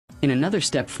In another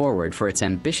step forward for its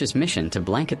ambitious mission to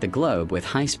blanket the globe with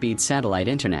high-speed satellite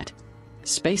internet,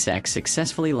 SpaceX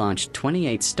successfully launched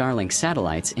 28 Starlink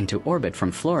satellites into orbit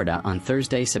from Florida on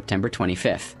Thursday, September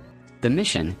 25th. The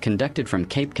mission, conducted from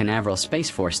Cape Canaveral Space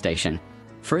Force Station,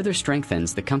 further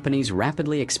strengthens the company's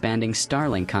rapidly expanding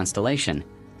Starlink constellation,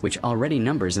 which already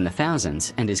numbers in the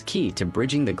thousands and is key to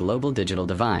bridging the global digital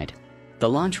divide. The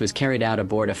launch was carried out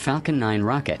aboard a Falcon 9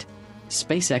 rocket,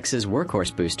 SpaceX's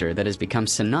workhorse booster that has become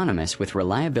synonymous with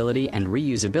reliability and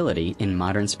reusability in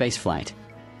modern spaceflight.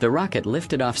 The rocket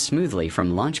lifted off smoothly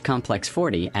from Launch Complex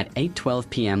 40 at 8:12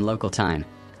 p.m. local time,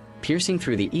 piercing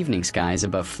through the evening skies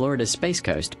above Florida's Space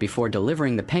Coast before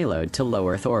delivering the payload to low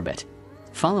Earth orbit.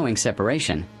 Following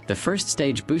separation, the first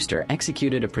stage booster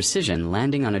executed a precision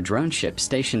landing on a drone ship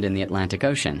stationed in the Atlantic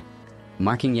Ocean,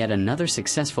 marking yet another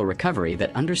successful recovery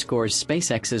that underscores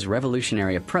SpaceX's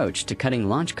revolutionary approach to cutting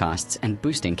launch costs and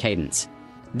boosting cadence.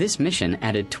 This mission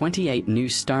added 28 new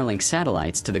Starlink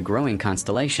satellites to the growing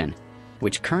constellation,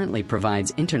 which currently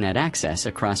provides internet access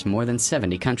across more than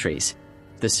 70 countries.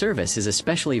 The service is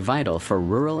especially vital for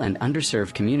rural and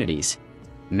underserved communities,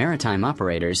 maritime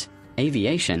operators,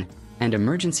 aviation, and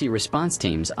emergency response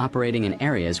teams operating in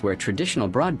areas where traditional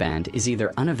broadband is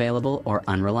either unavailable or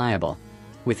unreliable.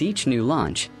 With each new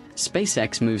launch,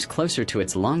 SpaceX moves closer to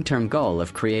its long-term goal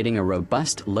of creating a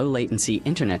robust, low-latency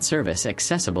internet service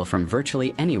accessible from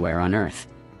virtually anywhere on Earth.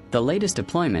 The latest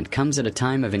deployment comes at a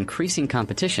time of increasing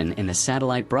competition in the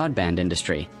satellite broadband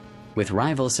industry, with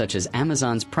rivals such as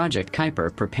Amazon's Project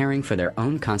Kuiper preparing for their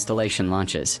own constellation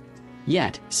launches.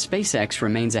 Yet, SpaceX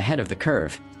remains ahead of the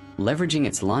curve, leveraging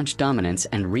its launch dominance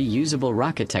and reusable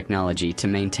rocket technology to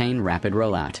maintain rapid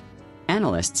rollout.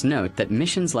 Analysts note that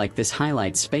missions like this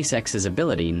highlight SpaceX's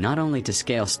ability not only to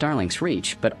scale Starlink's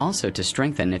reach but also to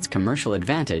strengthen its commercial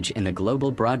advantage in the global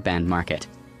broadband market.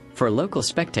 For local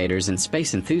spectators and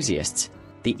space enthusiasts,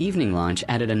 the evening launch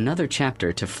added another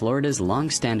chapter to Florida's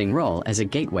long-standing role as a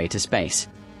gateway to space.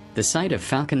 The sight of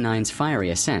Falcon 9's fiery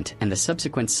ascent and the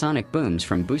subsequent sonic booms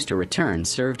from booster return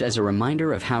served as a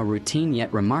reminder of how routine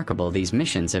yet remarkable these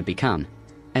missions have become.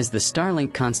 As the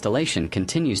Starlink constellation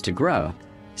continues to grow,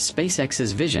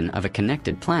 SpaceX's vision of a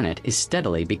connected planet is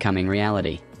steadily becoming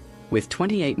reality. With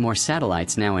 28 more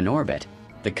satellites now in orbit,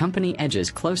 the company edges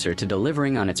closer to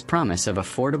delivering on its promise of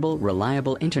affordable,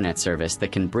 reliable internet service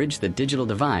that can bridge the digital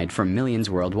divide for millions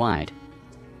worldwide.